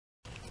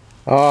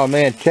Oh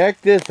man,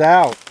 check this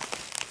out.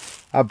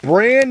 A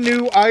brand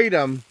new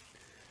item.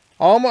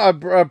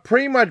 Almost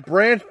pretty much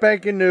brand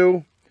spanking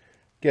new.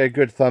 Get a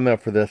good thumbnail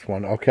for this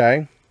one,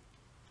 okay?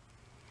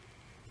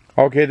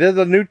 Okay, this is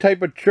a new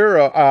type of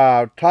churro,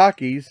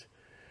 Takis.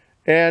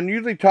 And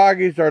usually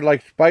Takis are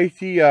like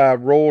spicy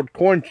rolled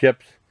corn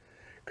chips.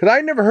 Because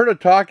I never heard of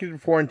Takis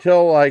before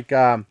until like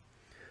the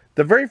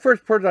very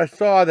first person I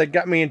saw that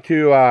got me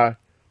into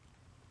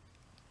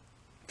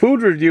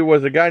food review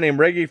was a guy named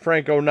Reggae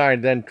Frank 09,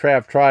 then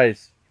Trav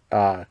Tries.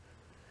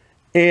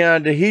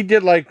 And he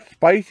did like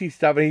spicy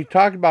stuff, and he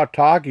talked about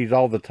Takis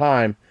all the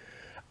time.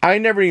 I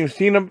never even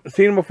seen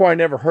him before. I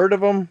never heard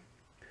of him.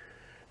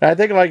 And I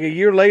think like a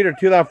year later,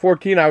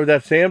 2014, I was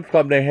at Sam's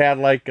Club, and they had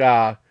like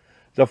the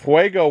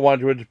Fuego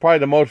ones, which is probably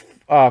the most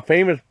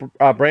famous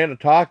brand of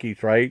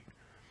Takis, right?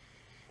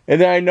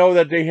 And then I know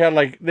that they had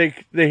like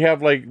they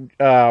have like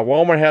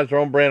Walmart has their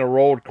own brand of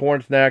rolled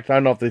corn snacks. I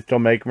don't know if they still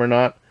make them or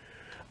not.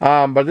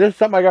 But this is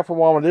something I got from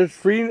Walmart. This is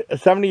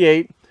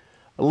 $3.78,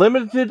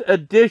 limited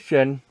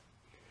edition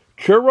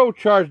churro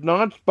charged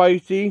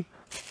non-spicy.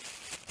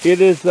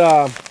 It is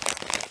a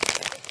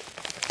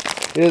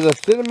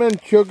cinnamon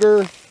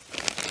sugar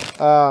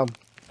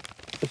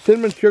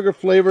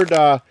flavored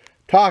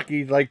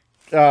Takis like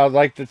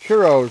the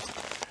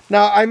churros.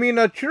 Now, I mean,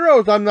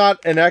 churros, I'm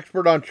not an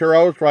expert on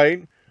churros,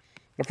 right?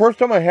 The first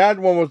time I had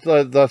one was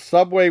the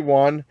Subway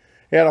one.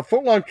 It had a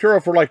foot-long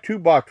churro for like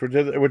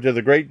 $2, which is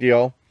a great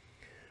deal,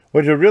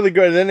 which is really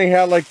good. And then they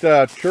had like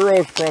the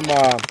churros from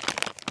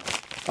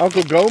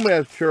Uncle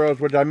Gomez churros,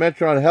 which I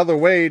mentioned on Heather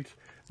Wade's.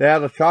 They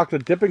had a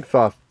chocolate dipping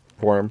sauce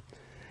for them.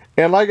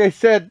 And like I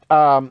said,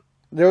 there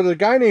was a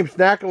guy named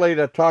Snackalay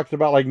that talks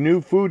about like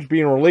new foods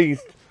being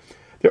released.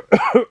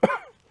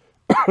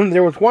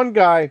 There was one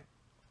guy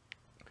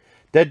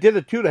that did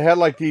it too that had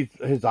like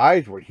his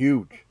eyes were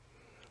huge.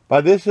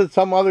 But this is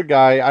some other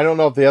guy. I don't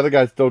know if the other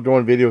guy's still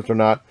doing videos or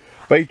not.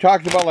 But he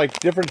talks about like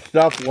different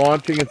stuff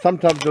launching, and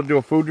sometimes he'll do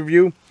a food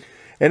review.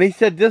 And he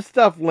said this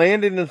stuff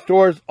landed in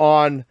stores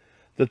on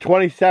the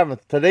 27th.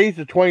 Today's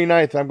the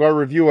 29th. I'm going to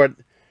review it.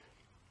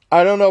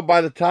 I don't know.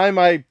 By the time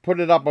I put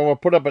it up, I'm going to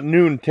put it up at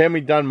noon.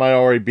 Tammy Dunn might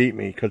already beat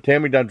me, because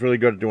Tammy Dunn's really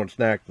good at doing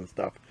snacks and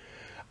stuff.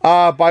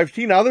 But I've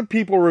seen other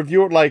people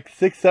review it like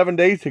 6-7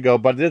 days ago.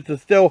 But this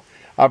is still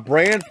a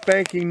brand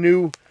spanking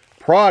new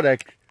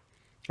product.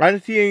 I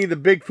didn't see any of the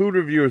big food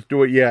reviewers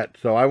do it yet,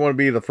 so I want to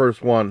be the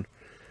first one.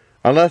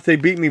 Unless they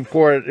beat me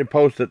before it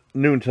posts at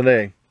noon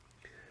today.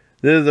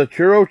 This is a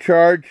churro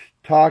charged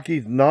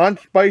Takis,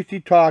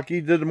 non-spicy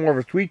Takis. This is more of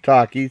a sweet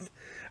Takis.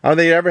 I don't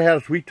think I ever had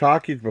a sweet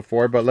Takis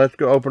before, but let's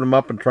go open them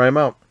up and try them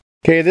out.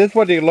 Okay, this is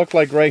what they look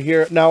like right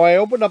here. Now, I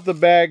opened up the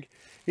bag.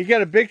 You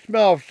get a big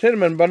smell of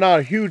cinnamon, but not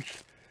a huge,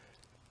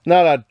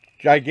 not a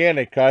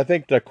gigantic. I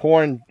think the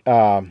corn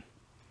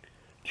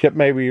chip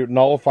maybe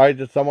nullifies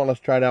it somewhat.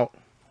 Let's try it out.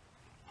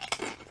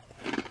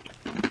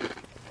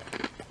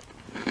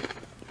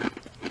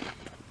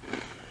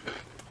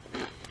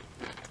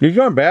 These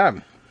aren't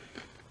bad.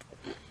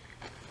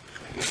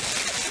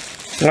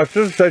 My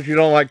sister says you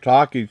don't like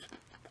Takis,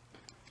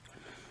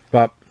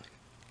 but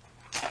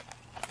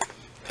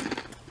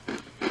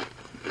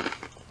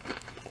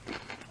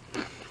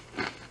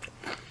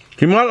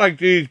you might like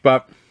these,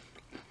 but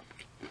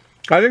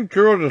I think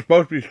churros are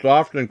supposed to be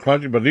soft and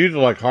crunchy, but these are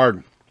like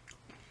hard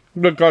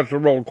because it's a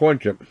rolled corn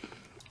chip.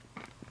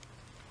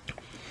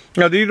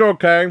 Now these are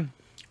okay.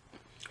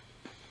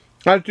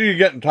 I see you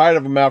getting tired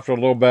of them after a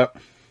little bit.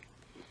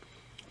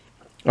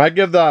 I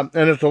give the,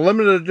 and it's a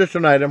limited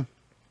edition item,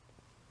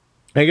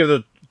 I give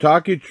the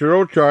Takis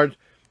Churro Charge,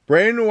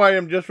 brand new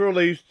item just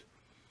released.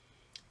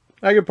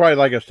 I give probably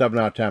like a 7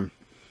 out of 10.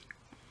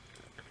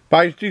 But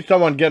I see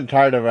someone getting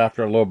tired of it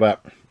after a little bit,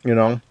 you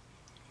know.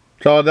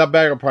 So that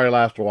bag will probably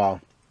last a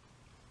while.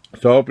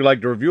 So I hope you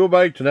liked the review,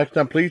 everybody. Till next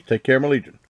time, please take care, my legion.